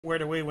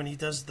Squared away when he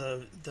does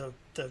the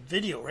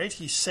video, right?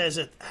 He says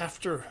it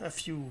after a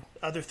few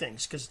other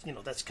things because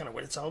that's kind of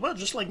what it's all about.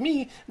 Just like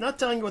me not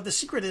telling you what the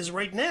secret is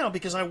right now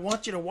because I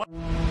want you to watch.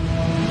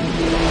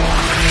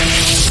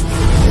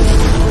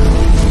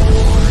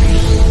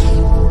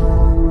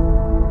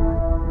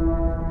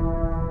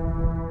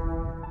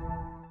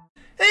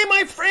 Hey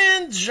my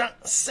friend,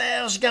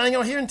 Jean-Serge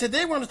Gagnon here, and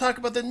today we're going to talk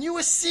about the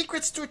newest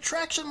secrets to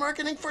attraction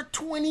marketing for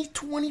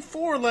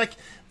 2024. Like,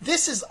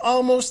 this is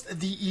almost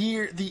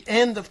the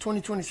end of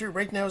 2023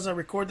 right now as I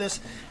record this,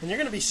 and you're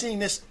going to be seeing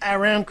this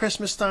around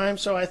Christmas time,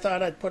 so I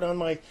thought I'd put on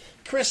my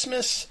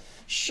Christmas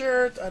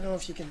shirt. I don't know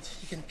if you can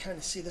kind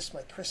of see this,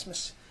 my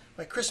Christmas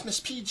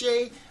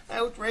PJ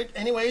out, right?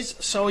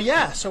 Anyways, so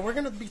we're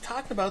going to be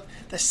talking about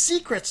the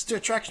secrets to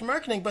attraction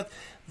marketing, but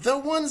the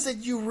ones that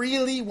you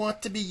really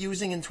want to be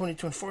using in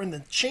 2024 and the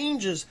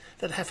changes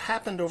that have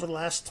happened over the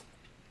last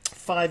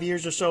 5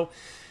 years or so,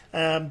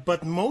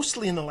 but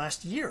mostly in the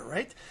last year,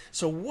 right?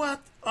 So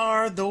what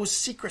are those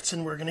secrets?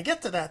 And we're going to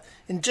get to that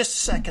in just a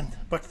second,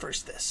 but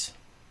first this.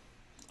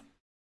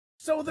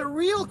 So the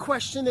real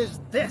question is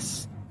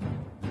this.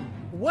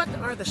 What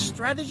are the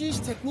strategies,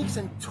 techniques,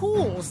 and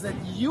tools that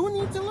you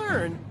need to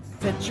learn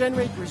to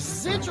generate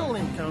residual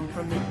income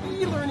from the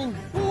e-learning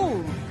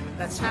boom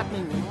that's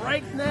happening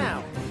right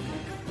now?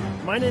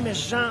 My name is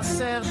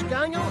Jean-Serge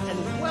Gagnon,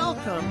 and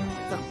welcome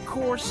to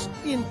Course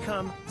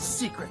Income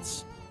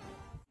Secrets.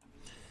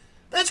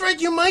 That's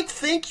right, you might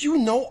think you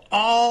know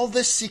all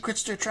the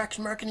secrets to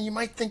attraction marketing. You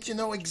might think you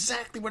know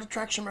exactly what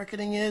attraction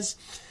marketing is,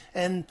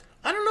 and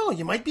I don't know,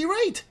 you might be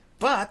right.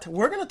 But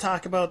we're going to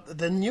talk about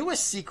the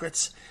newest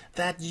secrets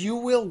that you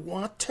will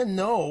want to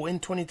know in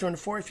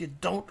 2024 if you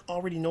don't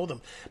already know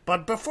them.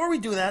 But before we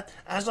do that,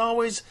 as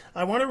always,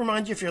 I want to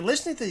remind you, if you're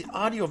listening to the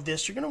audio of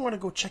this, you're going to want to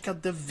go check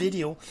out the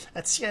video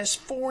at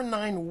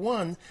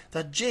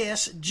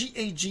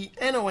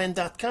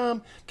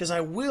cs491.jsgagnon.com, because I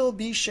will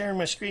be sharing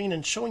my screen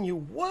and showing you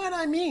what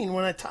I mean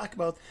when I talk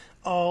about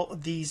all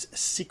these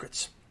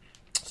secrets.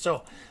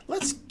 So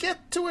let's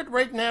get to it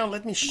right now.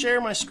 Let me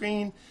share my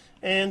screen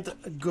and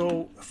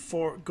go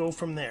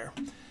from there.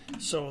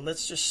 So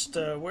let's just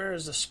where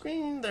is the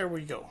screen? There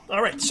we go.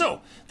 All right, so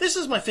this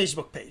is my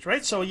Facebook page,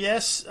 right? So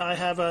yes, I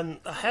have a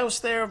house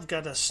there. I've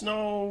got a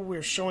snow.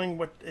 We're showing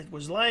what it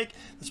was like.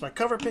 That's my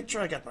cover picture.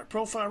 I got my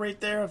profile right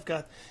there. I've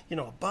got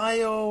a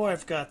bio.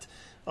 I've got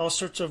all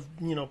sorts of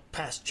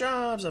past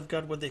jobs. I've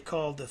got what they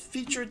call the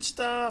featured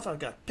stuff. I've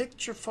got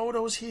picture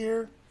photos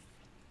here,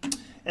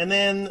 and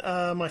then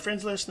my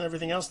friends list and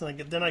everything else. And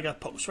then I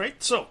got posts,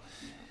 right? So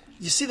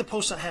you see the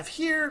posts I have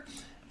here,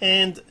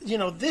 and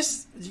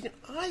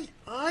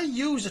I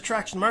use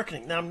attraction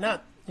marketing. Now I'm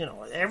not,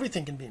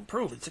 everything can be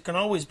improved. It can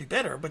always be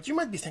better, but you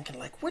might be thinking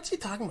like, what's he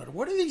talking about?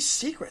 What are these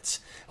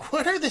secrets?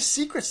 What are the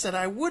secrets that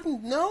I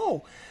wouldn't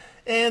know?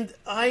 And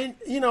I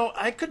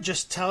could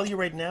just tell you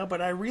right now,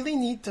 but I really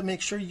need to make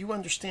sure you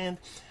understand,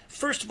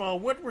 first of all,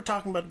 what we're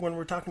talking about when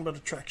we're talking about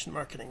attraction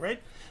marketing,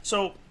 right?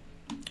 So,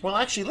 well,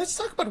 actually, let's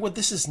talk about what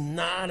this is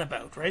not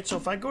about, right? So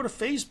if I go to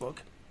Facebook,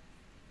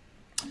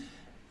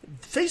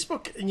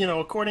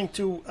 according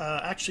to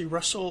actually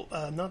Russell,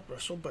 not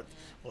Russell, but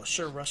well,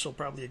 sure, Russell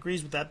probably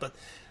agrees with that, but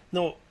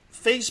no,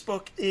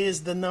 Facebook is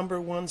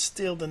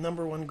still the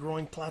number one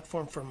growing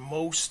platform for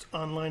most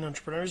online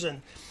entrepreneurs,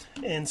 and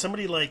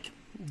somebody like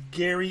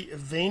Gary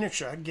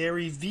Vaynerchuk,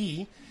 Gary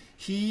V,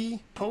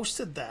 he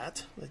posted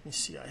that. Let me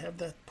see, I have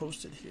that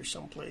posted here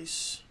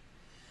someplace,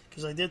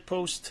 because I did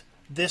post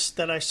this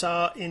that I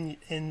saw in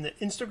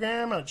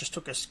Instagram. I just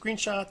took a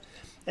screenshot,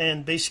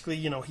 and basically,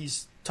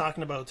 he's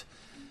talking about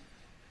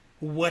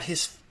what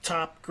his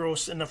top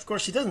gross, and of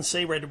course he doesn't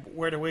say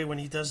right away when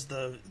he does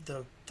the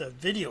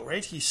video,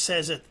 right? He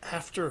says it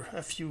after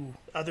a few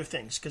other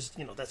things because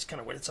that's kind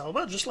of what it's all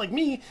about. Just like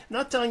me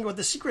not telling you what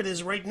the secret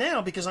is right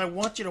now because I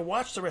want you to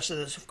watch the rest of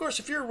this. Of course,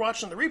 if you're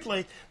watching the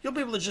replay, you'll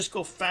be able to just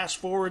go fast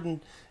forward and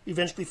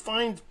eventually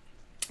find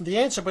the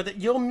answer, but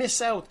you'll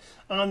miss out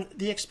on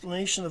the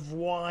explanation of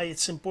why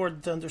it's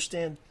important to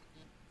understand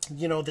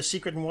the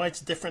secret and why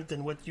it's different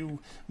than what you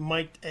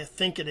might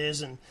think it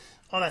is, and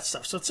all that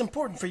stuff. So it's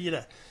important for you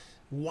to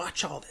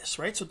watch all this,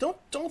 right? So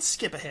don't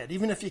skip ahead,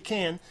 even if you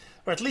can,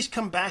 or at least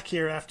come back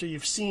here after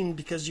you've seen,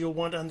 because you'll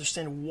want to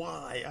understand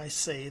why I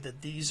say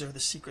that these are the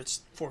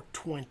secrets for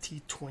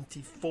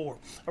 2024. All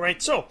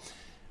right, so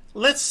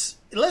let's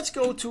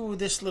go to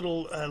this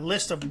little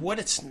list of what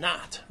it's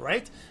not,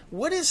 right?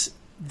 What is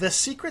the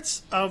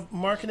secrets of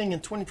marketing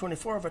in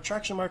 2024, of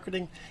attraction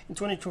marketing in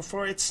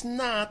 2024? It's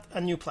not a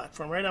new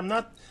platform, right? I'm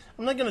not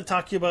going to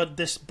talk to you about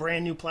this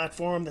brand new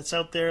platform that's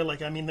out there. Like,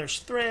 there's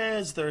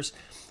Threads, that's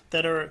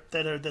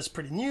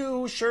pretty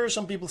new. Sure,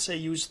 some people say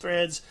use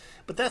Threads,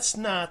 but that's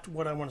not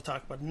what I want to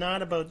talk about.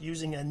 Not about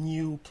using a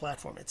new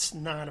platform. It's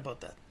not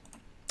about that.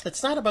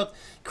 It's not about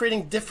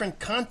creating different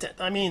content.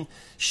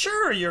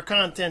 Sure, your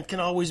content can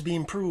always be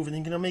improved, and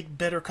you can make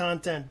better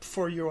content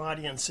for your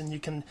audience, and you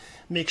can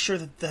make sure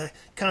that the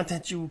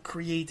content you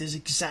create is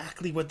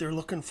exactly what they're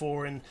looking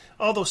for, and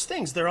all those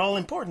things. They're all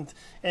important,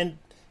 and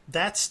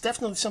that's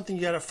definitely something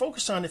you got to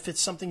focus on if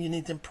it's something you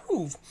need to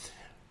improve.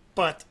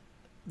 But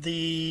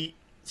the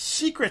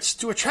secrets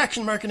to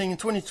attraction marketing in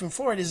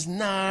 2024, it is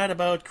not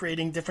about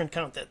creating different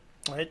content,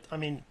 right? I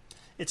mean,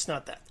 it's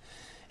not that.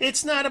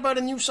 It's not about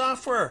a new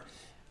software.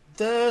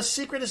 The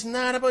secret is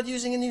not about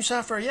using a new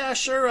software. Yeah,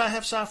 sure, I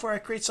have software, I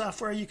create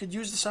software, you could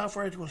use the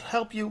software, it will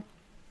help you.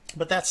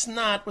 But that's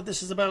not what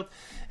this is about.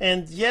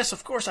 And yes,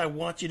 of course, I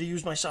want you to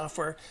use my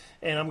software,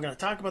 and I'm going to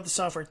talk about the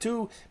software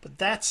too, but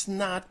that's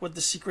not what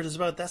the secret is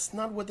about. That's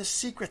not what the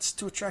secrets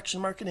to attraction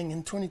marketing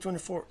in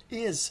 2024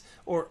 is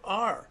or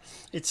are.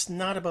 It's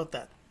not about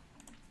that.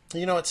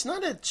 You know, it's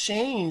not a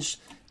change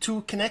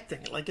to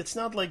connecting. Like, it's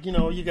not like, you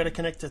know, you got to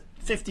connect to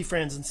 50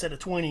 friends instead of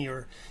 20,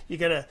 or you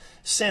got to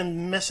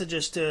send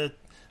messages to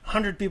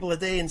 100 people a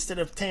day instead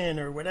of 10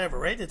 or whatever,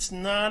 right? It's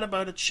not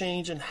about a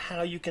change in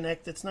how you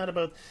connect. It's not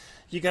about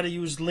you got to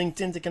use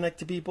LinkedIn to connect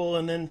to people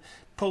and then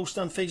post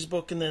on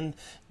Facebook and then,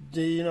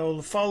 you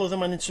know, follow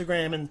them on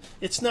Instagram. And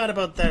it's not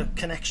about that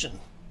connection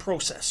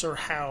process or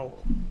how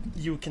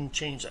you can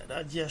change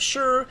that. Yeah,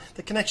 sure,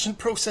 the connection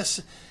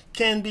process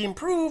can be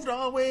improved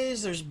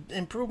always. There's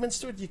improvements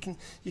to it. You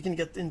can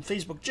get in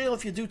Facebook jail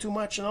if you do too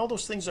much, and all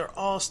those things are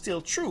all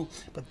still true.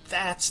 But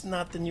that's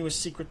not the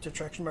newest secret to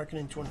attraction marketing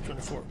in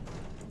 2024.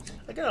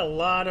 I got a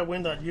lot of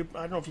wind on you.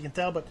 I don't know if you can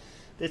tell, but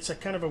it's a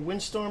kind of a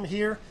windstorm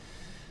here.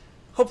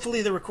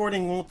 Hopefully the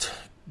recording won't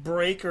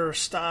break or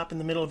stop in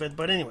the middle of it.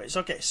 But anyways,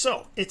 okay,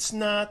 so it's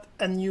not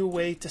a new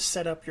way to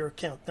set up your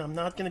account. Now, I'm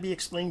not going to be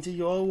explaining to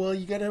you, oh, well,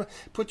 you got to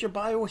put your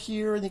bio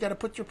here and you got to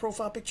put your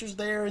profile pictures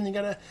there and you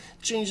got to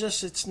change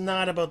this. It's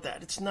not about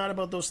that. It's not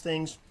about those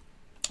things.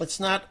 It's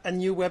not a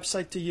new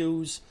website to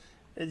use.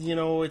 You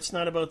know, it's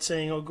not about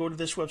saying, oh, go to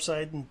this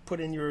website and put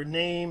in your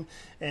name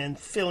and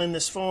fill in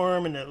this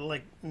form and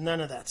like none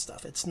of that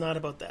stuff. It's not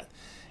about that.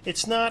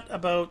 It's not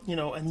about, you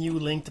know, a new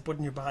link to put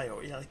in your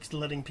bio, you know, like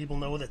letting people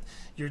know that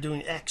you're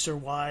doing X or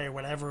Y or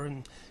whatever,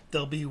 and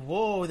they'll be,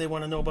 whoa, they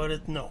want to know about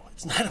it. No,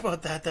 it's not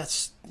about that.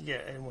 That's,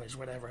 yeah, anyways,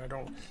 whatever. I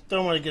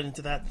don't want to get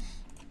into that.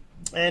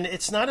 And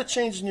it's not a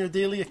change in your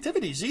daily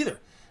activities either.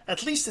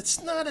 At least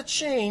it's not a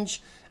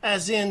change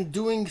as in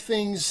doing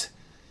things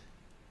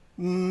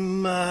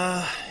in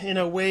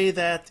a way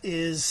that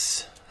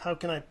is, how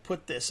can I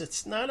put this?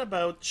 It's not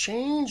about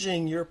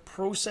changing your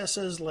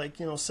processes, like,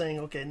 you know, saying,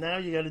 okay, now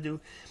you got to do,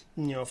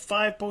 you know,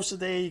 5 posts a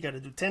day, you got to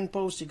do 10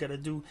 posts, you got to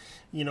do,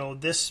 you know,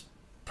 this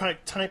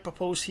type of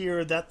post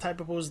here, that type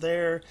of post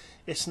there.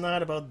 It's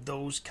not about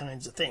those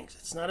kinds of things.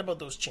 It's not about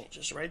those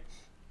changes, right?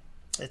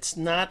 It's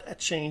not a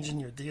change in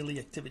your daily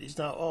activities.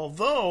 Now,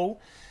 although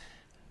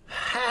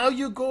how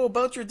you go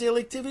about your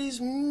daily activities,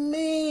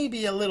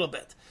 maybe a little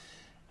bit.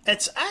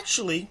 It's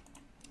actually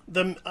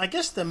I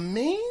guess the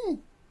main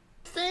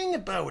thing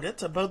about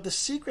it, about the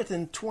secret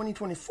in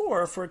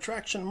 2024 for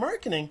attraction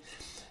marketing,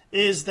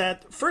 is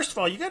that, first of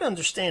all, you got to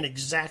understand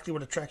exactly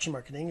what attraction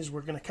marketing is.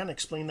 We're going to kind of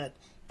explain that.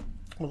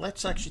 Well,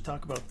 let's actually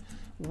talk about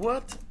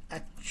what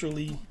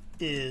actually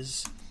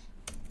is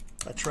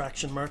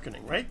attraction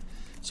marketing, right?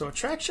 So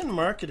attraction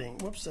marketing,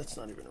 whoops, that's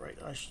not even right.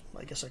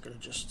 I guess I could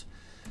have just,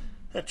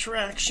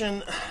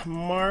 attraction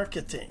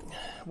marketing.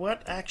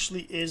 What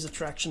actually is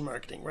attraction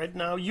marketing? Right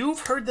now,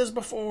 you've heard this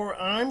before,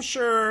 I'm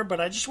sure, but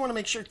I just want to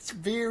make sure it's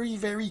very,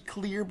 very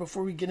clear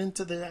before we get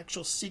into the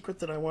actual secret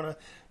that I want to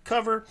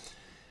cover.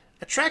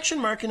 Attraction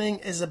marketing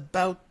is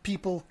about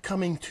people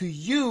coming to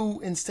you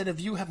instead of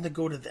you having to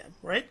go to them,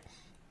 right?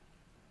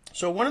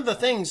 So one of the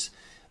things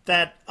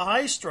that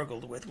I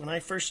struggled with when I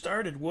first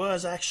started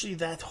was actually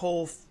that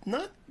whole,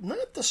 not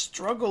the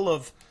struggle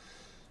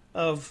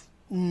of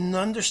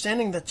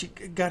understanding that you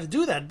got to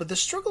do that, but the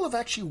struggle of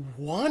actually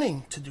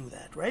wanting to do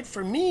that, right?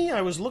 For me, I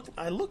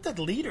looked at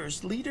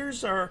leaders.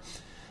 Leaders are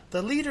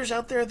the leaders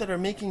out there that are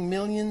making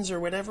millions or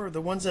whatever, the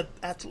ones that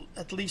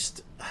at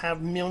least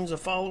have millions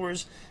of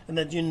followers and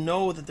that you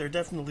know that they're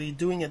definitely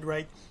doing it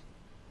right.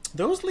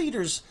 Those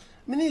leaders,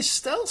 I mean, they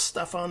sell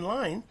stuff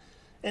online,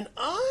 and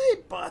I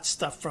bought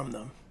stuff from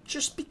them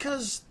just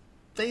because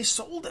they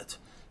sold it,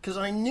 because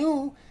I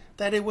knew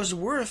that it was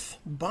worth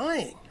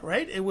buying,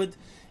 right? It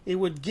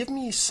would give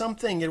me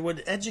something. It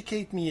would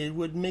educate me. It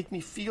would make me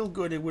feel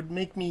good. It would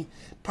make me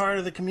part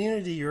of the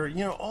community, or,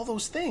 you know, all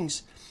those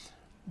things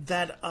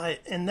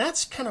and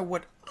that's kind of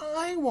what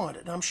I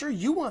wanted. I'm sure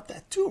you want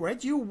that too,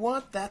 right? You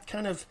want that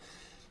kind of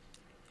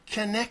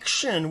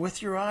connection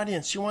with your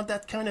audience. You want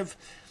that kind of,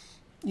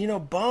 you know,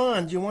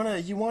 bond. You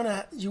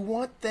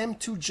want them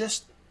to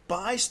just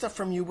buy stuff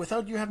from you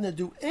without you having to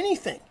do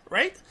anything,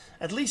 right?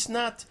 At least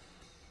not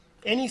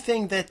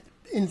anything that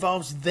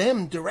involves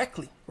them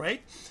directly,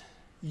 right?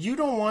 You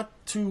don't want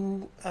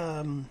to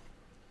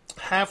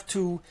have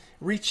to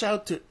reach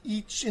out to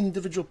each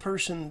individual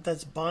person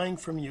that's buying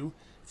from you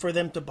for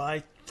them to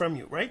buy from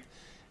you, right?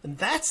 And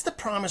that's the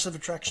promise of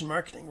attraction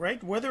marketing,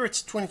 right? Whether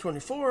it's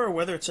 2024 or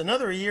whether it's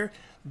another year,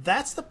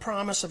 that's the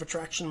promise of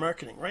attraction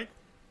marketing, right?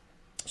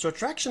 So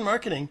attraction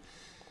marketing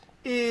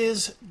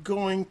is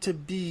going to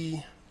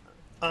be,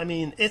 I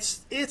mean, it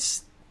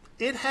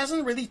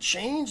hasn't really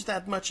changed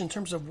that much in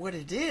terms of what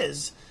it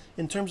is,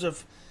 in terms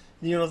of,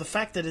 you know, the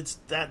fact that it's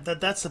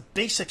that's the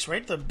basics,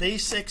 right? The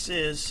basics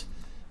is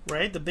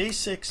right? The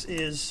basics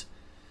is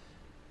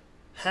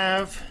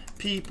have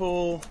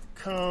people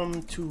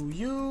come to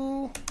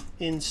you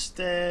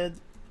instead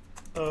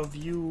of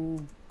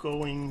you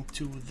going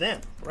to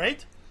them,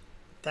 right?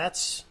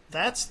 That's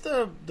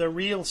the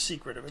real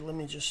secret of it. Let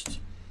me just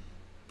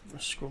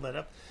scroll that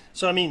up.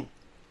 So I mean,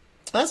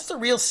 that's the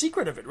real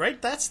secret of it,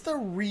 right? That's the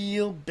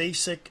real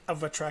basic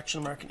of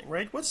attraction marketing,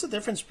 right? What's the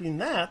difference between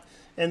that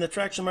and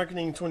attraction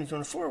marketing in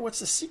 2024? What's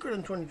the secret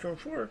in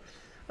 2024?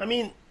 I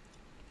mean,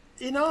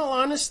 in all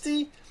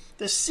honesty,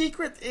 the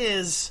secret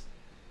is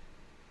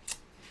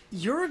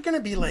you're going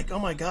to be like, oh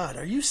my God,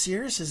 are you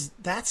serious?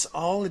 That's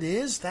all it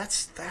is?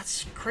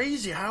 That's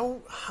crazy.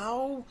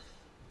 How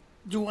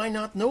do I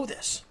not know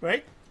this,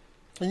 right?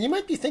 And you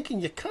might be thinking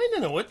you kind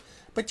of know it,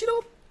 but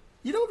you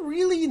don't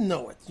really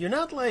know it. You're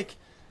not like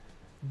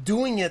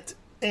doing it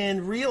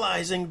and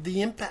realizing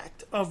the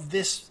impact of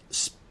this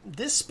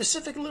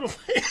specific little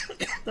thing.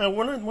 Now,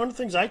 one of the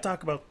things I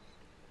talk about,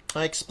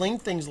 I explain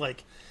things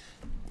like,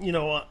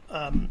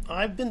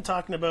 I've been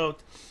talking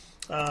about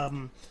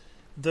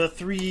the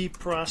three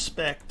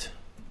prospect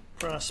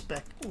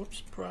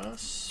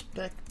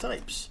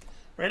types,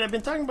 right? I've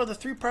been talking about the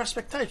three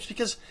prospect types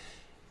because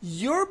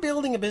you're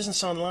building a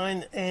business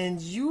online and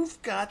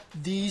you've got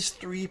these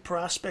three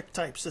prospect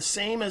types, the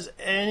same as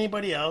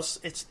anybody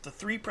else. It's the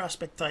three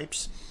prospect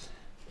types.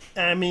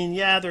 I mean,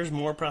 yeah, there's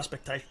more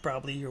prospect types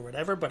probably or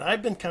whatever, but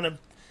I've been kind of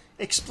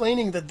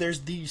explaining that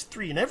there's these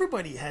three, and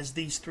everybody has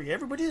these three.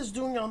 Everybody is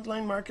doing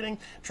online marketing,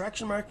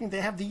 attraction marketing.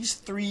 They have these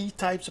three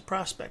types of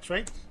prospects,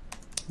 right?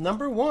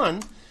 Number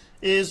one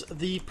is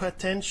the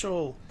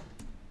potential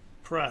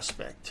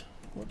prospect.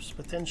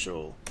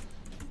 Potential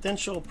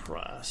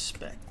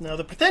prospect. Now,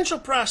 the potential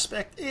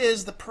prospect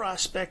is the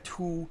prospect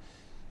who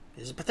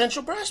is a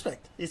potential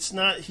prospect. It's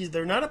not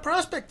they're not a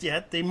prospect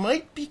yet. They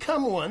might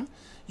become one.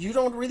 You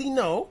don't really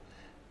know,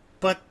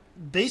 but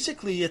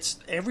basically it's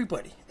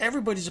everybody.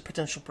 Everybody's a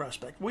potential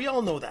prospect. We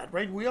all know that,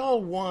 right? We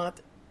all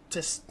want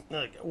to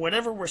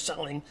whatever we're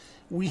selling,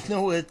 we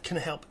know it can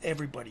help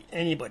everybody,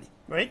 anybody,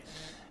 right?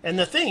 And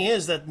the thing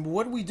is that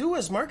what we do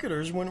as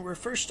marketers when we're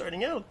first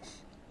starting out,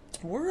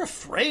 we're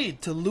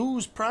afraid to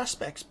lose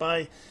prospects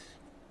by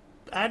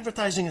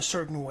advertising a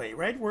certain way,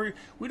 right?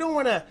 We don't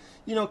want to,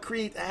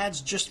 create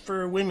ads just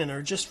for women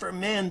or just for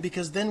men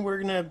because then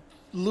we're going to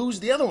lose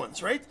the other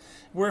ones, right?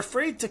 We're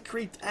afraid to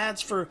create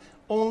ads for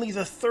only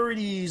the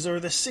 30s or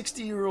the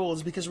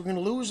 60-year-olds because we're going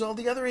to lose all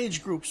the other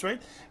age groups,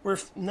 right?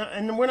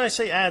 And when I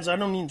say ads, I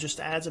don't mean just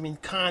ads. I mean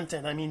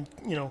content. I mean,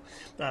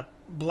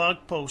 blog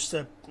posts,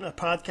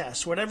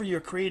 podcasts, whatever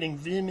you're creating,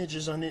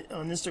 images on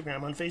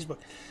Instagram, on Facebook,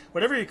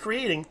 whatever you're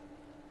creating,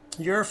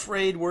 we're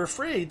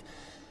afraid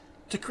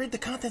to create the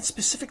content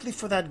specifically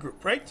for that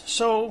group, right?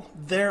 So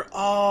they're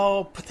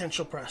all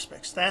potential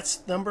prospects.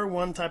 That's number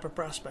one type of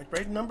prospect,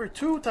 right? Number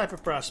two type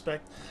of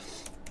prospect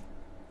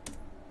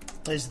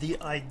is the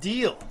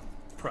ideal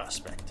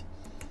prospect,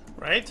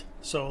 right?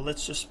 So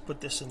let's just put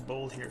this in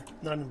bold here.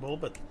 Not in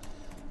bold, but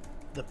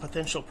the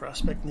potential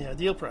prospect and the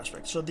ideal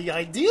prospect. So the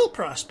ideal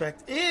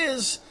prospect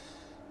is,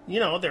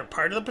 they're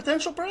part of the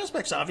potential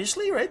prospects,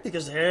 obviously, right?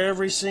 Because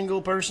every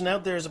single person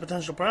out there is a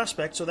potential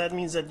prospect. So that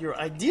means that your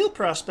ideal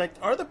prospect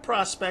are the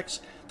prospects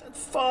that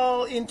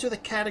fall into the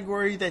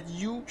category that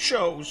you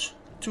chose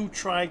to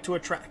try to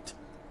attract,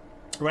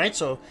 right?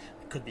 So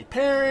it could be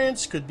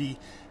parents, could be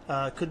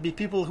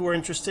people who are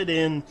interested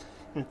in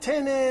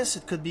tennis.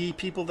 It could be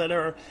people that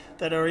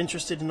are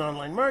interested in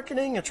online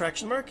marketing,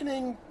 attraction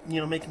marketing,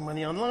 making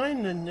money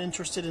online, and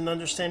interested in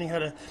understanding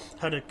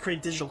how to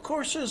create digital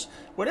courses.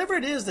 Whatever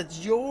it is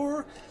that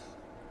your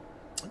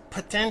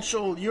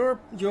potential,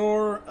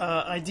 your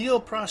ideal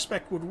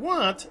prospect would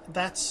want,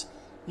 that's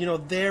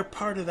they're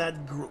part of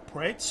that group,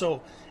 right?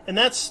 So, and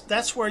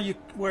that's where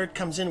it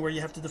comes in, where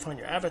you have to define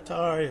your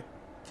avatar, you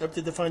have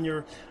to define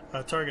your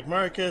target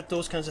market,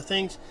 those kinds of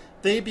things.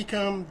 They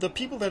become the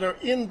people that are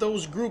in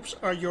those groups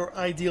are your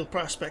ideal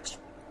prospects.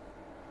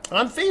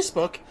 On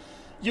Facebook,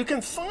 you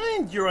can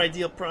find your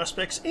ideal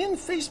prospects in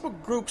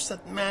Facebook groups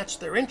that match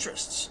their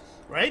interests,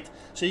 right?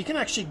 So you can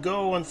actually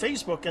go on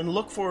Facebook and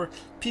look for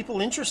people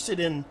interested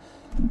in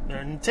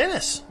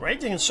tennis, right?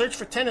 You can search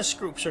for tennis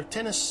groups or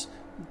tennis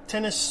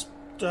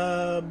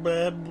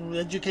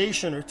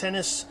education or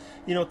tennis,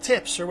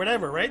 tips or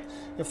whatever, right?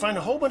 You'll find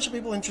a whole bunch of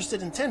people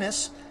interested in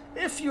tennis.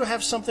 If you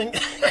have something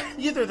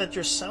either that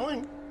you're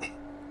selling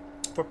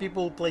for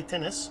people who play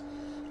tennis,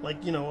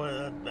 like,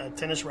 a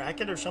tennis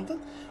racket or something,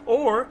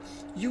 or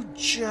you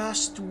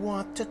just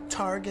want to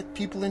target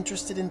people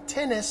interested in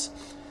tennis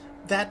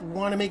that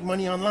want to make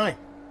money online,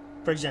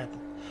 for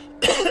example.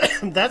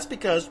 That's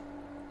because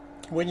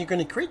when you're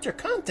going to create your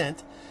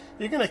content,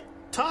 you're going to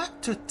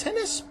talk to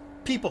tennis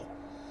people.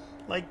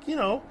 Like,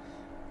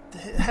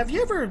 have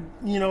you ever,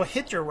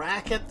 hit your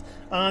racket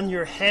on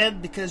your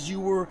head because you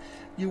were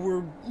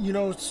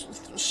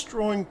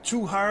throwing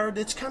too hard?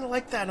 It's kind of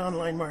like that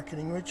online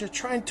marketing, where you're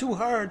trying too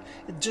hard,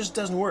 it just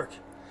doesn't work.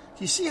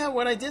 You see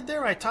what I did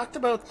there? I talked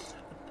about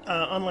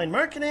online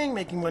marketing,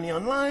 making money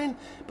online,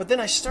 but then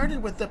I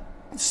started with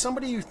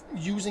somebody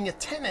using a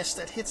tennis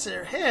that hits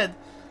their head,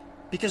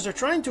 because they're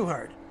trying too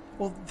hard.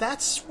 Well,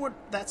 that's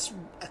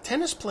a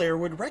tennis player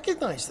would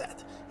recognize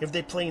that. If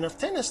they play enough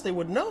tennis, they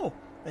would know.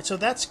 And so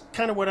that's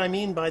kind of what I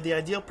mean by the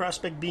ideal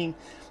prospect being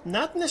you're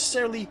not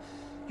necessarily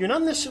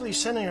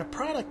sending a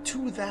product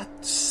to that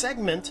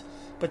segment,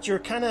 but you're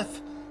kind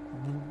of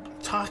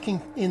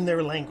talking in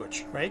their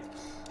language, right?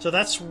 So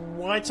that's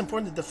why it's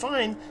important to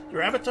define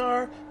your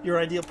avatar, your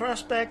ideal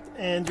prospect,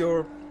 and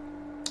your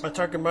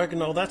target market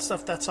and all that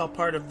stuff. That's all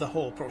part of the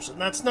whole process.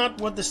 And that's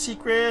not what the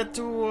secret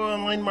to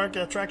online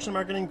market attraction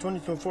marketing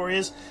 2024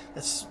 is.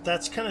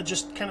 That's kind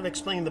of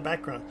explaining the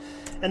background.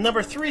 And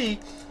number 3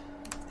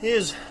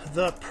 is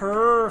the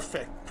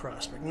perfect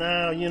prospect.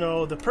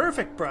 Now, the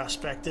perfect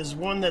prospect is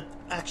one that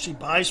actually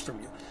buys from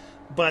you.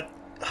 But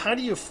how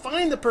do you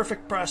find the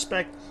perfect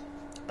prospect?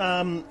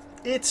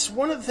 It's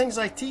one of the things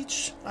I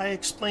teach. I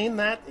explain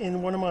that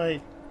in one of my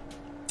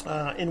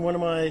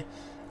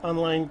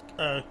online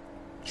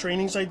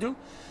trainings I do.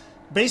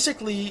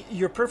 Basically,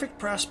 your perfect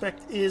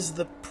prospect is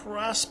the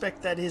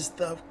prospect that is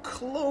the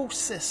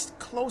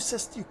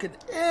closest you could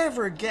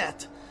ever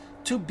get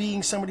to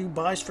being somebody who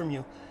buys from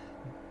you,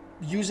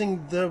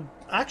 using the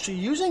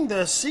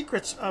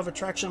secrets of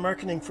attraction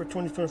marketing for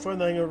 2024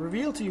 that I'm going to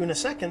reveal to you in a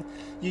second.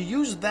 You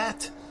use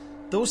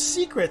those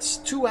secrets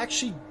to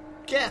actually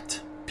get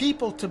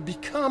people to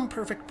become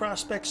perfect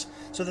prospects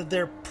so that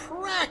they're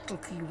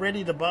practically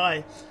ready to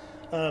buy.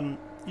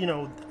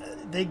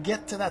 They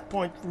get to that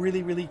point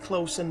really, really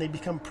close and they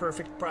become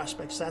perfect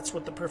prospects. That's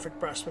what the perfect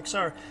prospects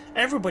are.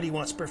 Everybody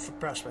wants perfect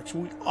prospects.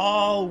 We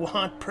all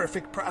want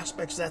perfect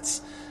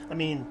prospects.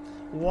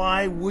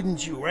 Why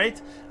wouldn't you,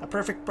 right? A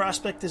perfect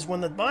prospect is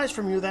one that buys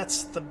from you.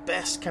 That's the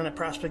best kind of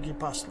prospect you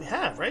possibly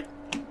have, right?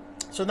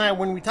 So now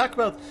when we talk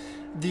about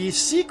the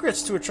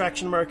secrets to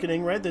attraction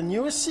marketing, right, the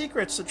newest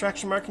secrets to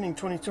attraction marketing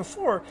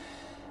 2024,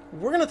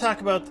 we're going to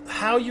talk about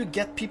how you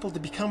get people to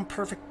become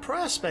perfect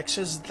prospects,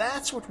 because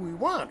that's what we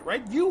want,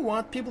 right? You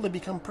want people to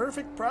become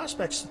perfect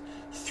prospects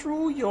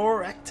through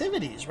your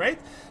activities, right?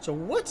 So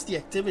what's the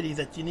activity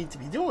that you need to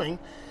be doing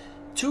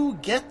to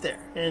get there?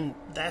 And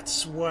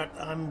that's what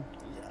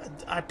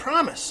I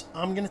promise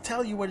I'm going to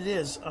tell you what it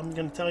is.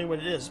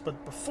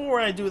 But before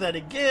I do that,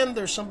 again,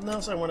 there's something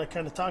else I want to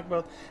kind of talk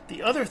about.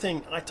 The other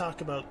thing I talk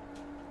about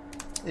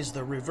is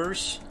the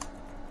reverse,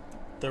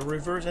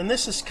 and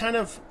this is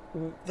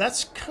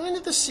that's kind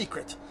of the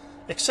secret,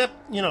 except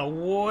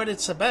what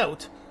it's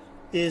about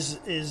is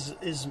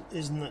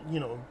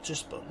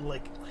just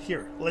like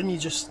here. Let me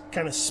just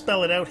kind of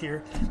spell it out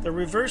here. The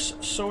reverse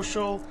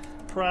social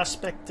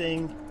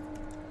prospecting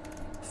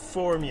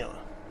formula.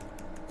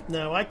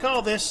 Now I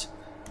call this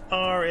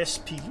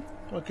RSP,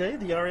 okay,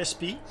 the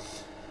RSP,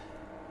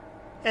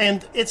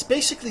 and it's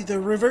basically the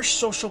reverse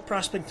social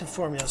prospecting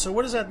formula. So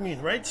what does that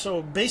mean, right?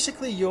 So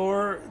basically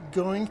you're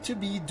going to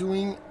be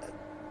doing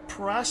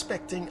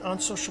prospecting on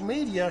social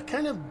media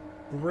kind of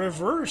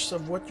reverse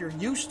of what you're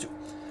used to,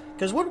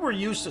 because what we're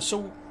used to.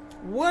 So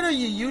what are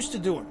you used to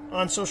doing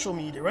on social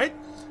media, right?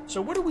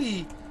 So what do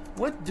we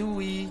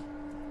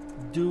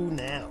do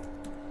now,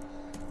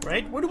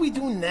 right? What do we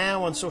do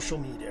now on social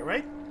media,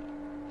 right?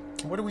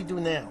 What do we do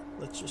now?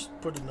 Let's just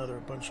put another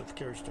bunch of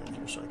characters in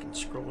here so I can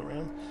scroll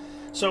around.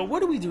 So what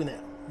do we do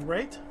now,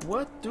 right?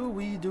 What do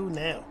we do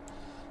now?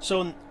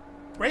 So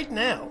right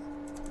now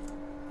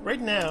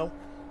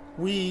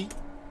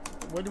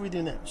what do we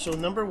do now? So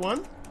number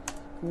 1,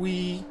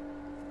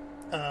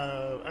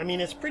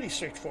 it's pretty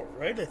straightforward,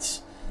 right?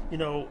 It's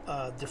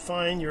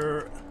define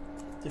your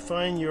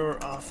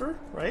offer,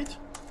 right?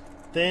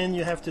 Then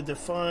you have to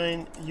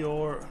define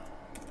your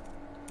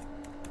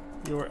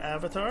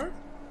avatar.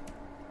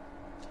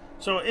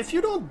 So if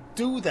you don't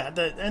do that,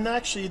 and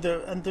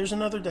there's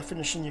another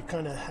definition you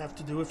kind of have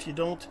to do. If you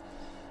don't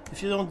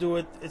do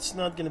it, it's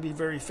not going to be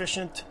very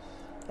efficient.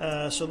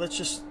 So let's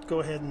just go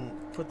ahead and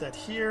put that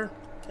here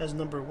as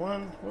number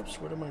 1. Whoops,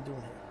 what am I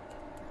doing here?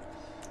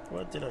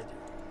 What did I do?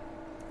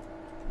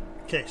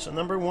 Okay, so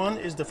number 1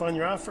 is define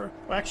your offer.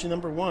 Well, actually,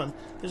 number 1,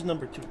 there's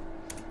number 2,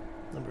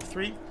 number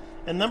 3,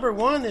 and number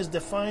 1 is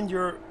define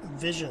your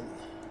vision.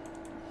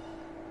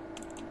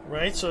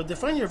 Right, so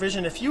define your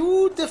vision. If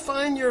you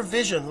define your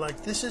vision,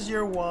 like this is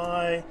your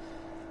why,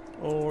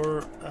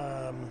 or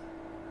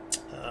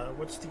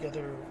what's the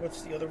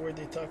other word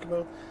they talk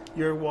about?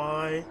 Your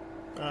why.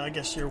 I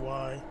guess your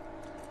why.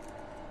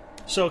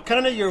 So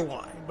kind of your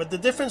why. But the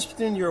difference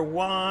between your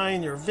why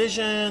and your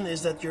vision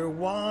is that your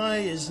why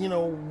is,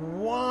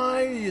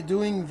 why are you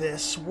doing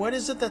this? What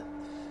is it that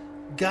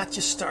got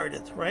you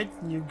started, right?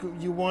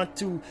 You want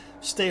to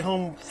stay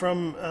home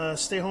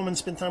and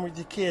spend time with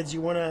your kids.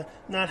 You want to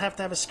not have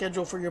to have a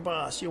schedule for your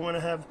boss. You want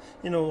to have,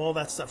 all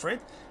that stuff,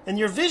 right? And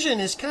your vision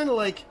is kind of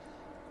like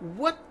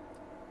what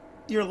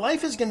your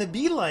life is going to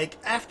be like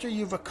after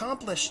you've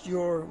accomplished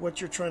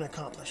what you're trying to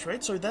accomplish,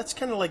 right? So that's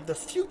kind of like the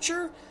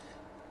future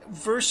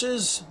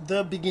versus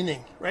the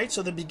beginning, right?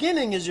 So the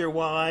beginning is your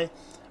why.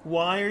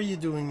 Why are you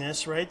doing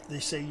this, right? They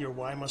say your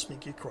why must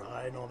make you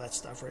cry and all that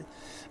stuff, right?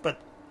 But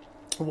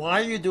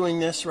why are you doing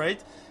this,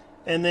 right?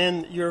 And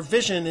then your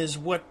vision is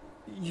what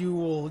you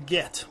will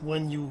get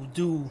when you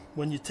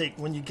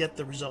get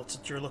the results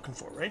that you're looking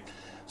for, right?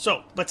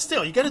 So, but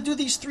still, you got to do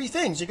these three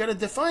things. You got to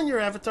define your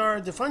avatar,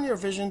 define your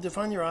vision,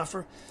 define your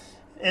offer,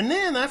 and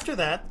then after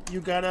that,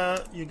 you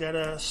gotta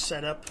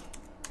set up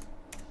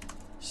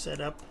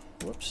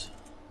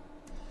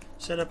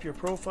your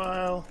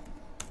profile.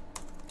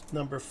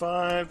 Number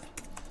 5,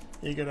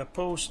 you gotta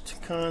post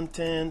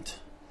content,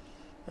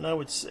 and I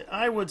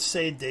would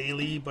say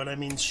daily, but I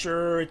mean,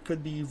 sure, it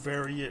could be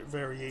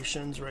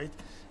variations, right?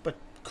 But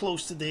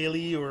close to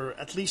daily, or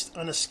at least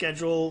on a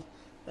schedule,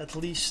 at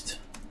least,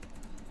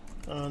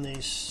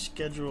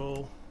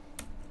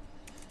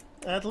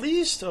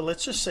 or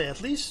let's just say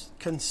at least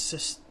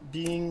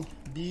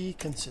be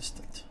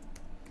consistent.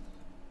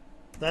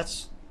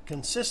 That's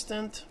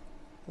consistent.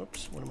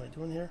 Whoops, what am I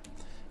doing here?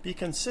 Be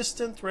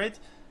consistent, right?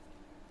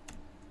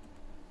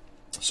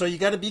 So you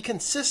got to be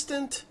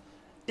consistent.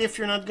 If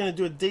you're not going to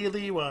do it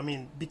daily, well, I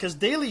mean, because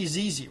daily is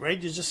easy, right?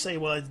 You just say,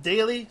 well, it's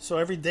daily, so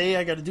every day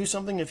I got to do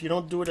something. If you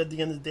don't do it at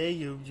the end of the day,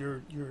 you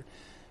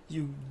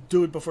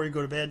do it before you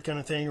go to bed, kind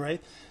of thing,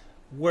 right?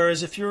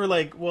 Whereas if you're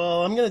like,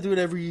 well, I'm going to do it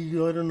every,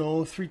 I don't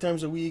know, 3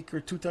 times a week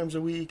or 2 times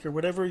a week or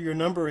whatever your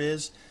number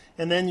is,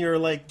 and then you're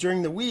like,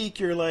 during the week,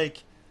 you're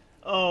like,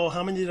 oh,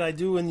 how many did I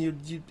do?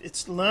 And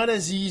it's not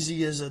as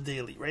easy as a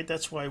daily, right?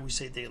 That's why we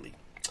say daily.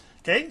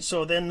 Okay,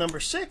 so then number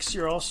 6,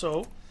 you're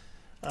also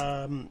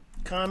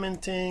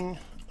commenting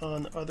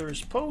on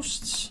others'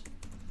 posts.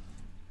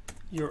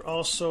 You're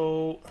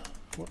also,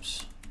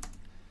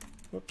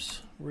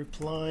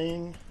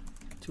 replying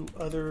to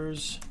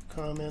others'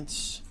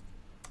 comments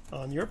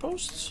on your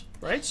posts,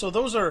 right? So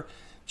those are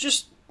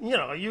just,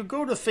 you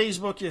go to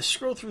Facebook, you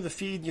scroll through the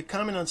feed, you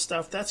comment on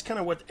stuff. That's kind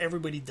of what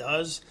everybody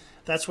does.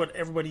 That's what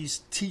everybody's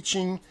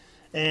teaching.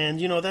 And,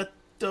 that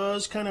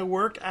does kind of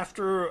work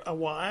after a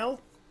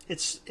while.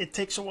 It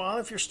takes a while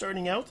if you're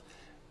starting out,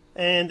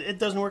 and it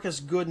doesn't work as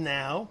good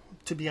now.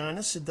 To be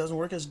honest, it doesn't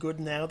work as good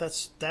now.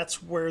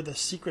 That's where the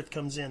secret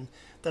comes in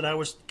that I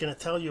was going to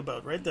tell you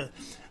about, right?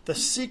 The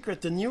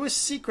secret, the newest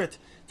secret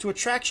to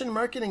attraction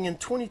marketing in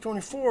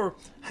 2024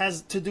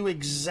 has to do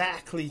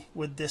exactly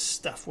with this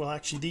stuff. Well,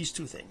 actually, these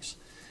 2 things.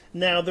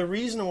 Now, the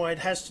reason why it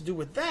has to do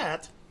with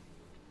that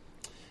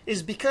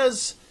is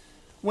because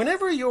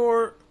whenever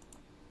you're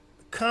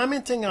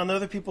commenting on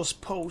other people's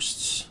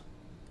posts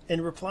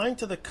and replying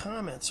to the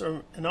comments,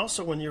 and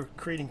also when you're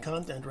creating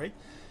content, right?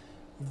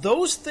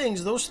 Those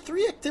things, those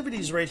 3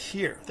 activities right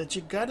here that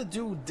you got to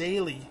do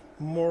daily,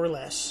 more or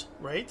less,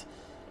 right?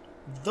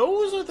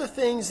 Those are the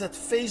things that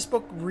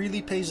Facebook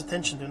really pays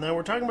attention to. Now,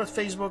 we're talking about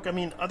Facebook. I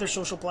mean, other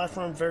social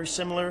platforms, very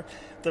similar.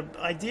 The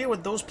idea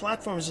with those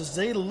platforms is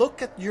they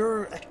look at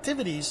your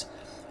activities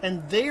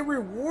and they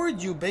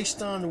reward you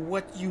based on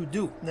what you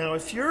do. Now,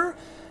 if you're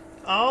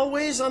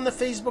always on the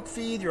Facebook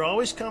feed, you're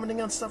always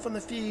commenting on stuff on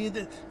the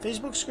feed,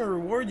 Facebook's going to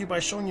reward you by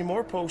showing you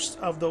more posts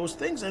of those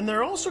things, and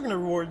they're also going to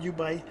reward you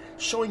by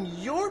showing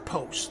your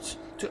posts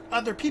to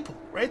other people,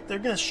 right? They're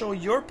going to show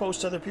your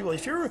posts to other people.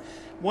 If you're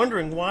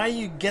wondering why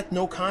you get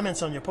no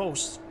comments on your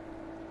posts,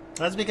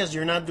 that's because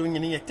you're not doing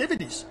any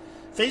activities.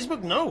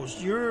 Facebook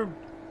knows you're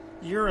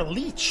a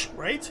leech,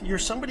 right? You're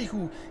somebody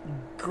who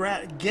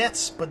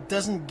gets but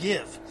doesn't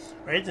give,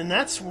 right? And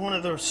that's one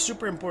of the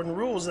super important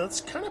rules.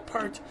 That's kind of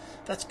part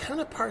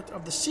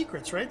of the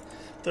secrets, right?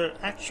 The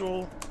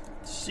actual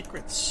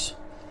secrets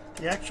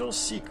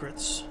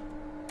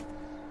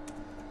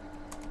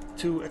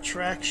to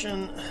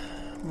attraction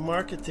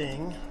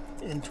marketing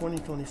in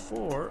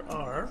 2024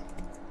 are.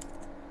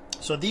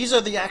 So these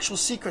are the actual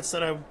secrets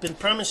that I've been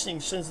promising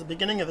since the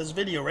beginning of this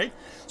video, right?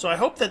 So I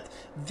hope that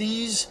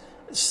these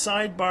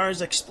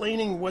sidebars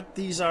explaining what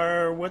these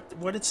are,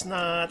 what it's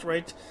not,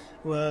 right?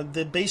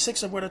 The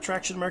basics of what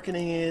attraction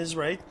marketing is,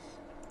 right?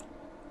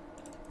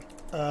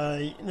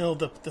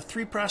 The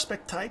 3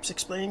 prospect types,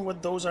 explaining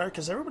what those are,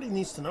 because everybody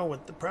needs to know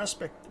what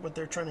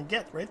they're trying to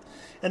get, right?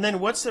 And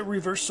then what's the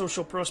reverse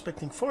social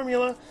prospecting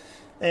formula?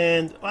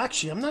 And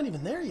actually, I'm not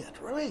even there yet,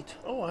 right?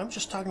 Oh, I'm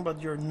just talking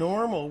about your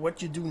normal,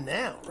 what you do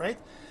now, right?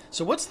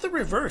 So what's the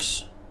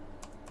reverse?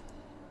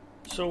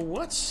 So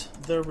what's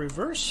the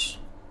reverse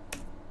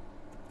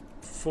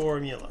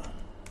formula,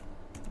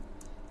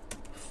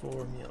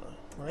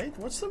 right?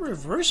 What's the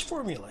reverse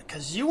formula?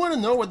 Because you want to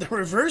know what the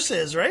reverse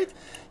is, right?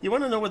 You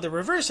want to know what the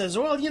reverse is.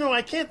 Well,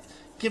 I can't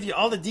give you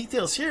all the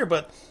details here,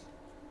 but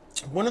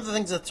one of the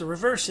things that's a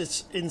reverse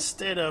is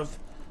instead of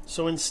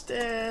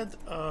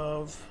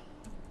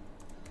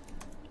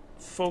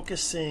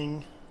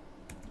focusing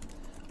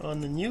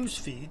on the news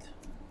feed,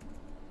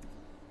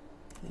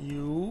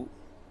 you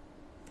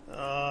no,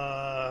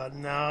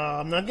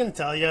 I'm not going to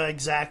tell you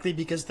exactly,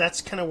 because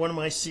that's kind of one of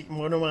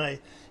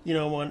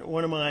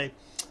my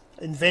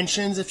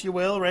inventions, if you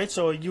will, right?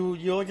 So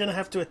you're going to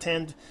have to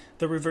attend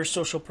the reverse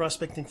social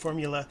prospecting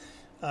formula.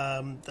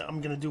 I'm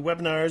going to do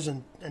webinars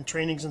and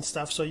trainings and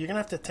stuff, so you're going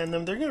to have to attend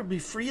them. They're going to be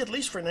free, at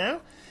least for now.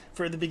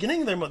 For the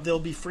beginning, they'll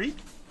be free,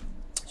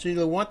 so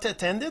you'll want to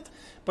attend it.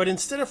 But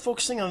instead of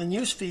focusing on the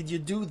news feed, you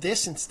do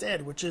this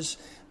instead, which is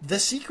the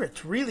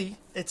secret. Really,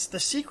 it's the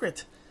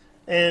secret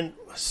And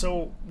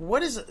so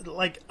what is it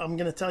like? I'm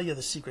going to tell you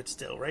the secret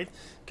still, right?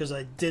 Because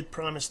I did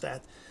promise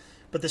that.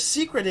 But the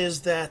secret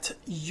is that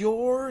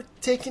you're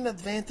taking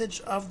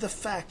advantage of the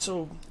fact.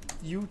 So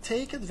you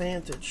take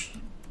advantage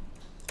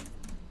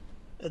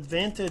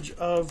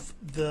of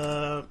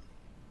the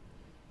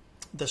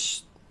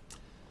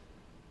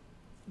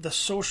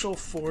social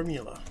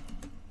formula,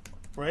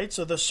 right?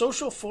 So the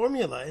social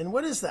formula, and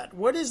what is that?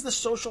 What is the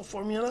social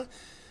formula?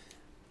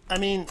 I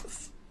mean,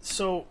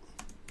 so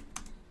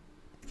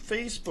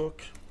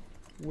Facebook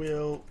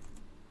will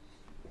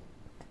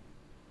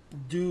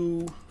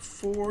do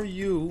for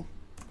you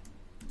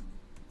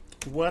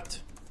what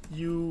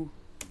you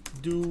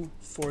do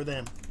for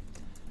them,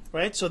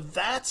 right? So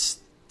that's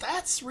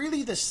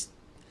really this.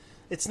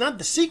 It's not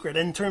the secret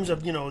in terms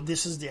of, you know,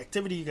 this is the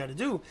activity you got to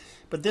do,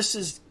 but this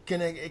is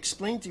going to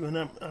explain to you, and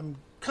I'm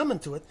coming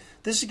to it.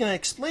 This is going to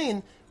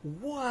explain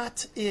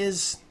what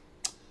is,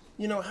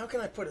 you know, how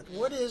can I put it?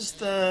 What is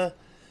the,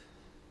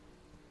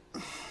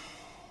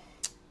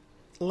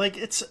 like,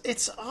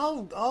 it's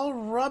I'll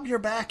rub your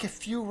back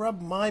if you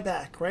rub my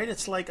back, right?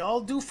 It's like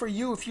I'll do for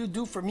you if you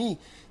do for me.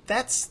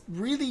 That's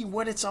really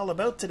what it's all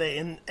about today.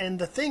 And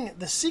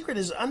the secret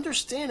is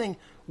understanding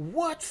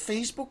what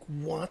Facebook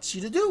wants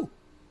you to do.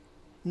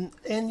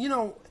 And you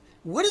know,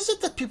 what is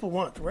it that people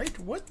want, right?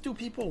 What do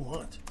people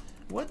want?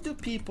 What do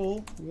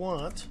people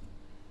want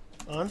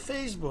on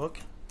Facebook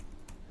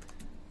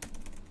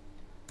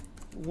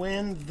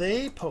when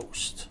they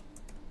post?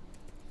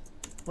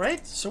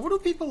 Right? So what do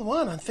people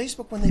want on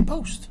Facebook when they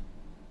post?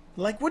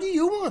 Like, what do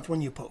you want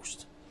when you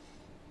post?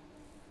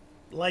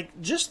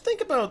 Like, just think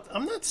about,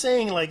 I'm not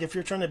saying like if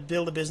you're trying to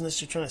build a business,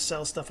 you're trying to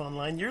sell stuff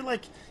online, you're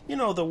like, you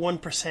know, the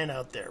 1%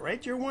 out there,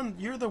 right? You're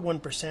the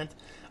 1%.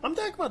 I'm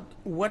talking about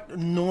what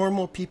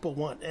normal people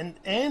want.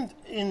 And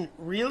in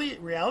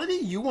reality,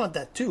 you want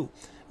that too.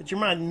 But you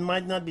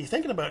might not be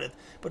thinking about it.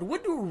 But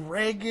what do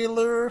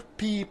regular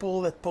people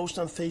that post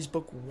on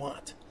Facebook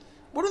want?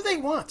 What do they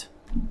want?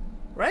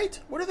 Right?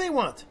 What do they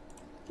want?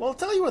 Well, I'll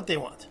tell you what they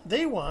want.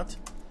 They want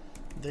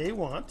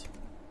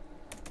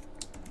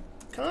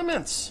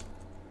comments.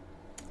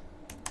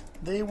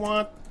 They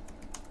want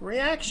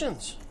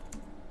reactions.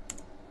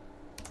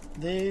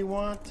 They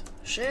want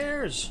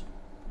shares.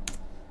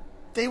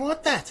 They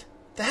want that.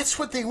 That's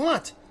what they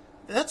want.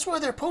 That's why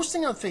they're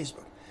posting on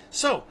Facebook.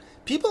 So,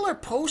 people are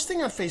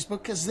posting on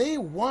Facebook because they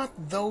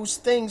want those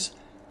things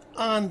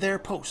on their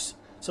posts.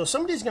 So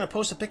somebody's going to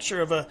post a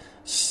picture of a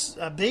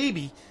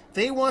baby.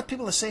 They want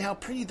people to say how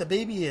pretty the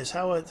baby is,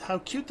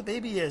 how cute the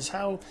baby is,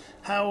 how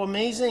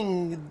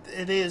amazing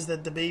it is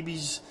that the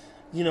baby's,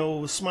 you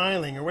know,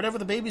 smiling or whatever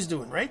the baby's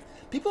doing, right?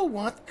 People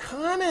want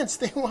comments.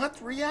 They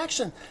want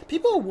reaction.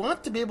 People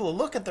want to be able to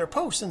look at their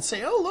posts and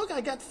say, oh, look,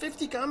 I got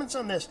 50 comments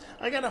on this.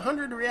 I got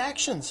 100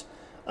 reactions.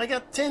 I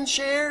got 10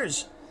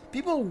 shares.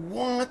 People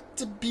want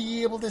to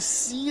be able to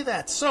see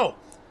that. So,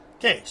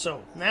 okay,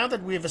 so now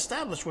that we've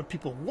established what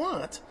people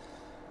want,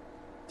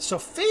 so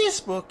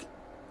Facebook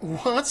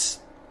wants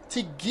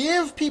to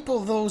give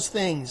people those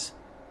things,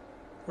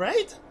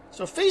 right?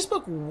 So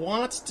Facebook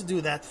wants to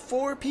do that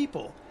for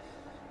people.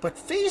 But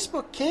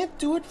Facebook can't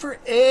do it for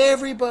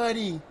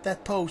everybody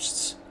that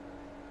posts.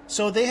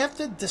 So they have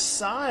to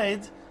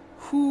decide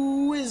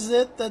who is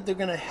it that they're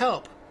going to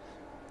help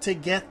to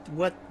get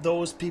what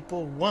those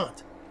people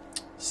want.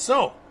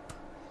 So,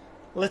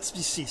 let's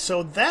see.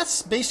 So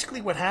that's basically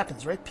what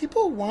happens, right?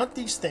 People want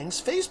these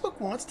things. Facebook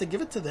wants to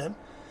give it to them.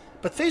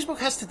 But Facebook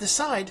has to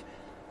decide.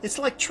 It's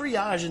like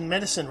triage in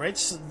medicine, right?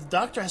 So the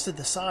doctor has to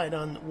decide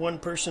on one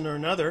person or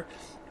another.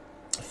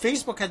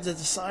 Facebook has to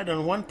decide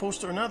on one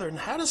post or another. And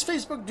how does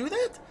Facebook do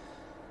that?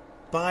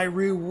 By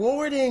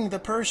rewarding the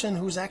person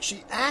who's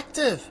actually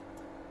active.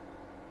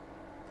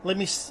 Let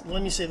me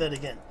say that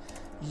again.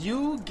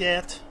 You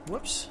get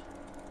what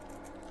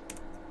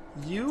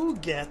you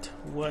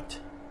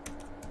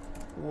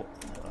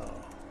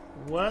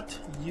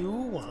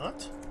want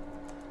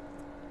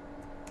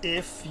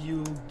if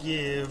you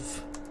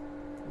give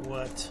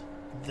what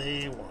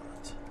they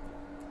want.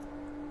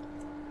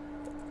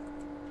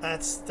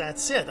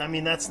 That's it. I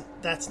mean,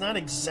 that's not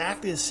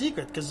exactly the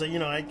secret, because you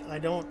know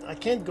I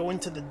can't go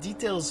into the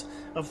details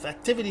of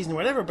activities and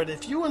whatever. But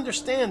if you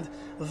understand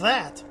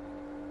that,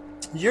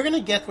 you're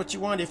gonna get what you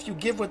want if you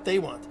give what they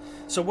want.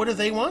 So what do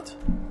they want,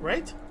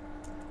 right?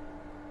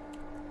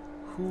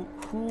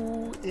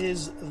 Who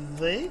is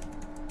they?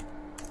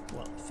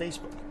 Well,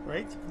 Facebook,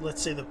 right?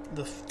 Let's say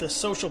the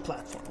social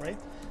platform, right?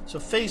 So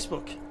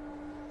Facebook.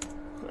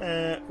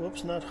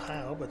 Whoops, not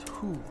how, but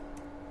who.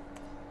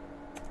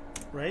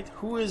 Right?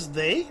 Who is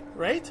they,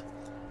 right?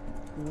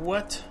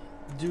 What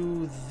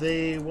do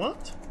they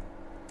want?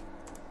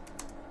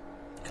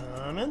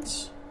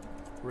 Comments,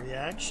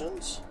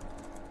 reactions,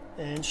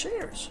 and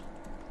shares.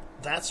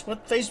 That's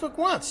what Facebook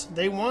wants.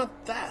 They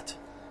want that.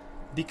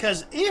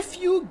 Because if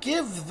you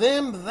give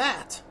them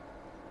that,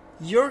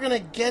 you're going to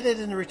get it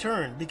in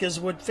return. Because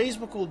what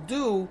Facebook will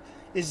do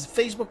is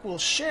Facebook will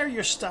share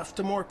your stuff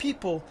to more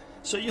people,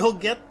 so you'll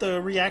get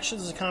the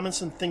reactions and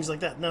comments and things like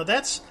that. Now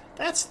that's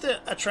That's the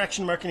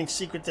attraction marketing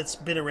secret that's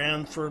been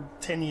around for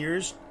 10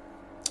 years,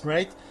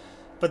 right?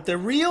 But the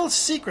real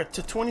secret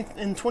to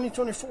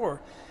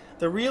 2024,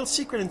 the real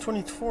secret in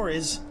 2024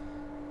 is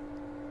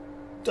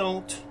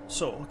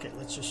okay,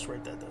 let's just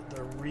write that down.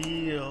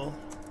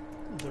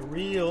 The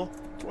real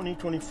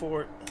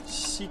 2024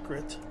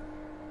 secret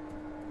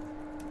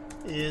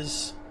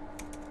is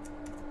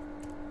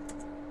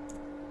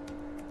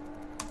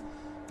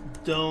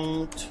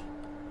don't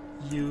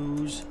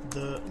use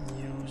the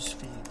news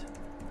feed.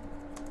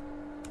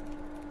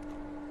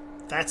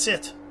 That's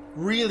it.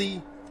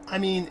 Really, I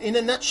mean, in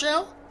a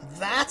nutshell,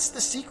 that's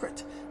the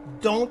secret.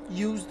 Don't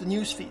use the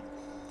news feed.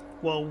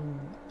 Well,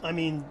 I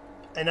mean,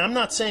 and I'm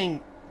not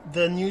saying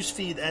the news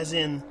feed as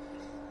in,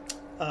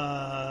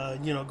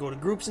 go to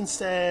groups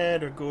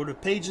instead, or go to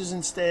pages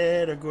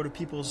instead, or go to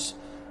people's,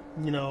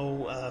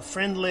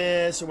 friend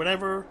lists or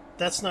whatever.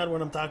 That's not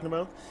what I'm talking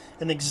about.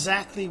 And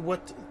exactly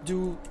what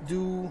do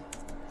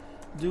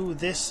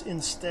this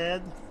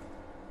instead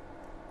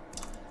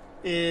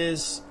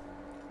is,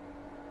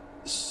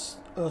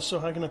 so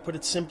how can I put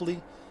it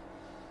simply?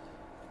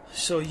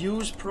 So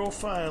use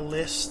profile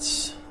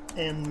lists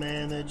and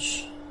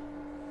manage,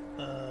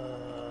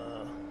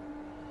 so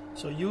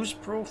use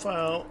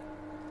profile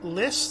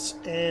lists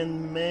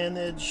and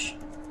manage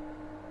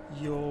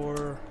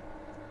your,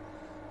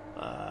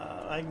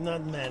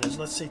 not manage,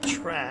 let's say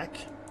track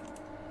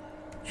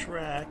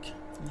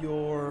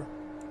your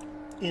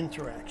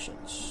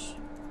interactions.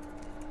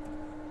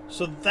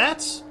 So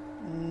that's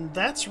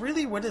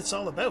really what it's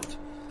all about.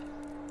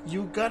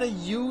 You gotta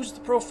use the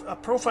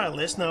profile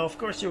list. Now, of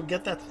course, you'll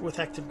get that with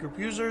active group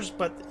users,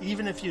 but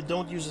even if you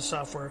don't use the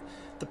software,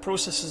 the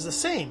process is the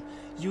same.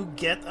 You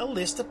get a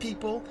list of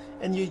people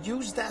and you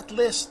use that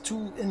list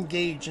to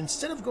engage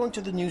instead of going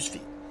to the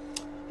newsfeed.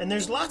 And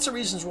there's lots of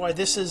reasons why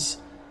this is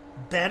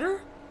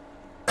better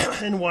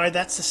and why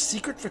that's the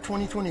secret for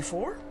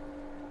 2024.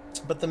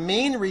 But the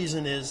main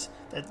reason is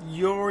that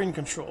you're in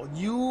control.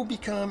 You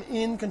become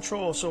in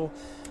control. So,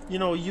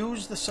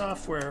 use the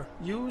software.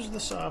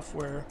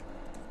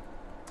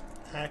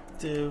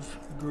 Active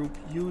group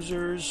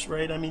users,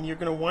 right? I mean, you're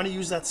going to want to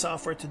use that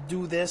software to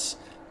do this,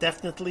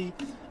 definitely,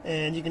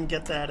 and you can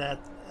get that at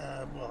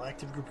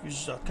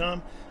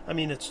activegroupusers.com. I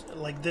mean, it's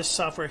like this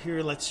software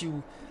here lets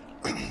you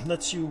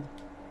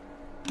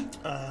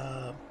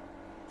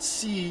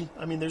see.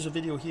 I mean, there's a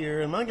video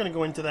here. I'm not going to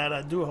go into that.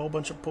 I do a whole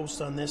bunch of posts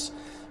on this.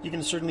 You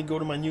can certainly go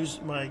to my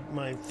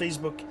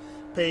Facebook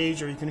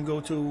page, or you can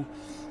go to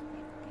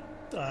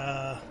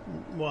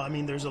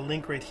there's a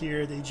link right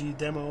here, the AG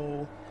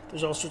demo.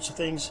 There's all sorts of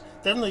things.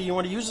 Definitely, you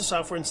want to use the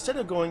software instead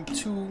of going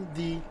to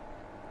the.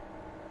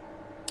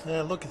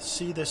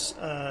 See this.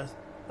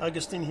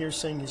 Augustine here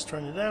saying he's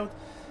trying it out,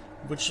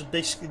 which is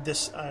basically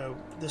this.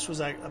 This was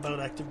about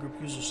active group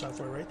user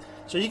software, right?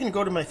 So you can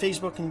go to my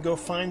Facebook and go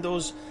find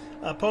those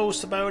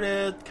posts about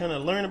it, kind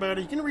of learn about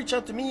it. You can reach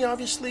out to me,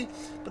 obviously,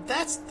 but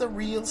that's the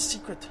real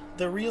secret.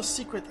 The real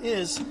secret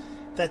is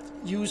that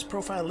use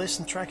profile lists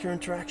and track your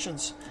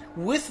interactions.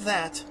 With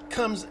that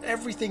comes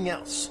everything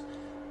else.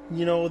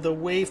 The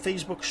way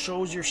Facebook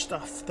shows your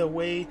stuff, the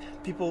way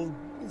people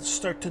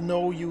start to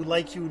know you,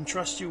 like you, and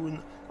trust you, and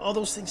all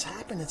those things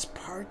happen. It's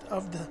part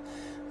of the,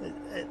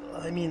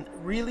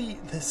 really,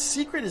 the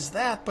secret is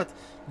that, but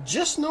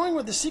just knowing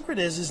what the secret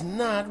is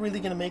not really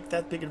going to make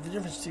that big of a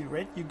difference to you,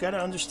 right? You got to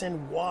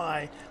understand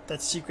why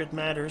that secret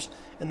matters,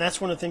 and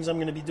that's one of the things I'm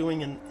going to be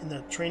doing in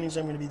the trainings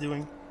I'm going to be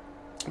doing.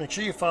 Make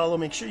sure you follow,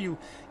 make sure you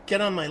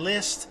get on my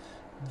list.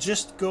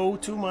 Just go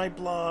to my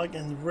blog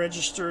and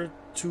register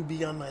to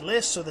be on my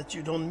list so that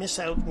you don't miss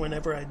out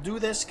whenever I do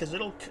this, because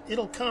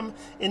it'll come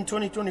in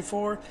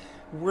 2024.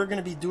 We're going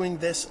to be doing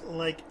this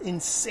like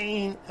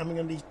insane. I'm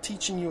going to be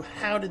teaching you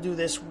how to do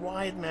this,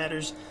 why it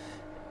matters,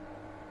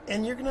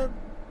 and you're going to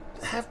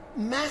have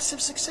massive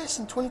success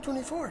in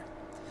 2024.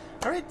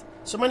 All right,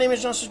 so my name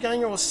is Jean-Serge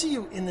Gagnon. We'll see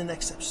you in the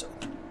next episode.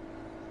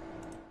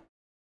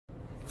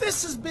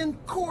 This has been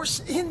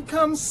Course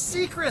Income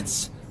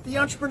Secrets, the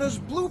entrepreneur's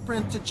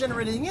blueprint to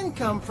generating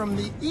income from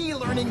the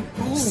e-learning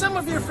boom. Some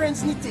of your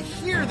friends need to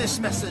hear this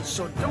message,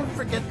 so don't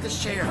forget to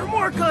share. For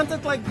more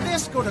content like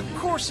this, go to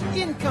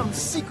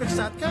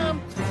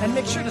CourseIncomeSecrets.com and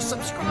make sure to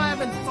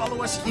subscribe and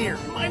follow us here.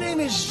 My name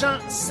is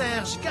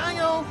Jean-Serge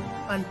Gagnon.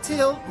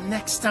 Until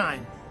next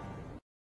time.